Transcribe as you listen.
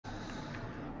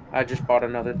I just bought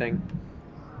another thing.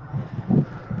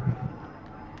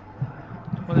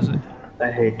 What is it?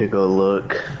 I hate to go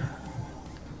look.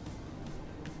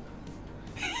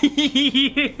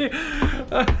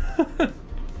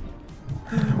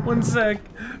 One sec.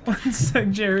 One sec,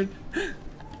 Jared.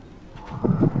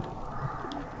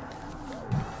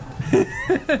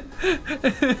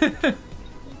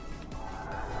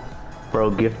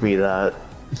 Bro, give me that.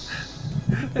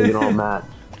 We can all match.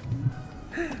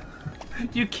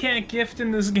 You can't gift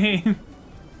in this game.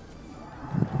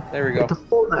 There we go. It's a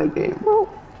Fortnite game, bro.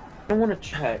 I want to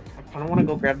check. I kind of want to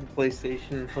go grab the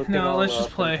PlayStation, hook it No, all let's up,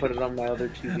 just play. and put it on my other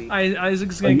TV.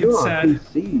 Isaac's Oh, gonna get you're on sad.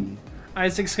 PC.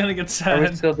 Isaac's gonna get Are we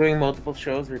sad. still doing multiple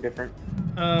shows or different?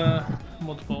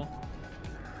 Multiple.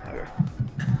 Okay.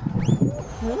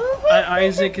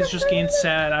 Isaac is just getting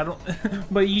sad. I don't.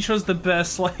 But Yisha's the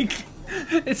best. Like,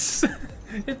 it's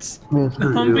Man,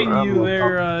 screw humping I'm you a-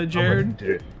 there, I'm a Jared.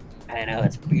 dick. I know,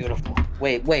 it's beautiful.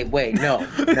 Wait, no,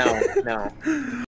 no.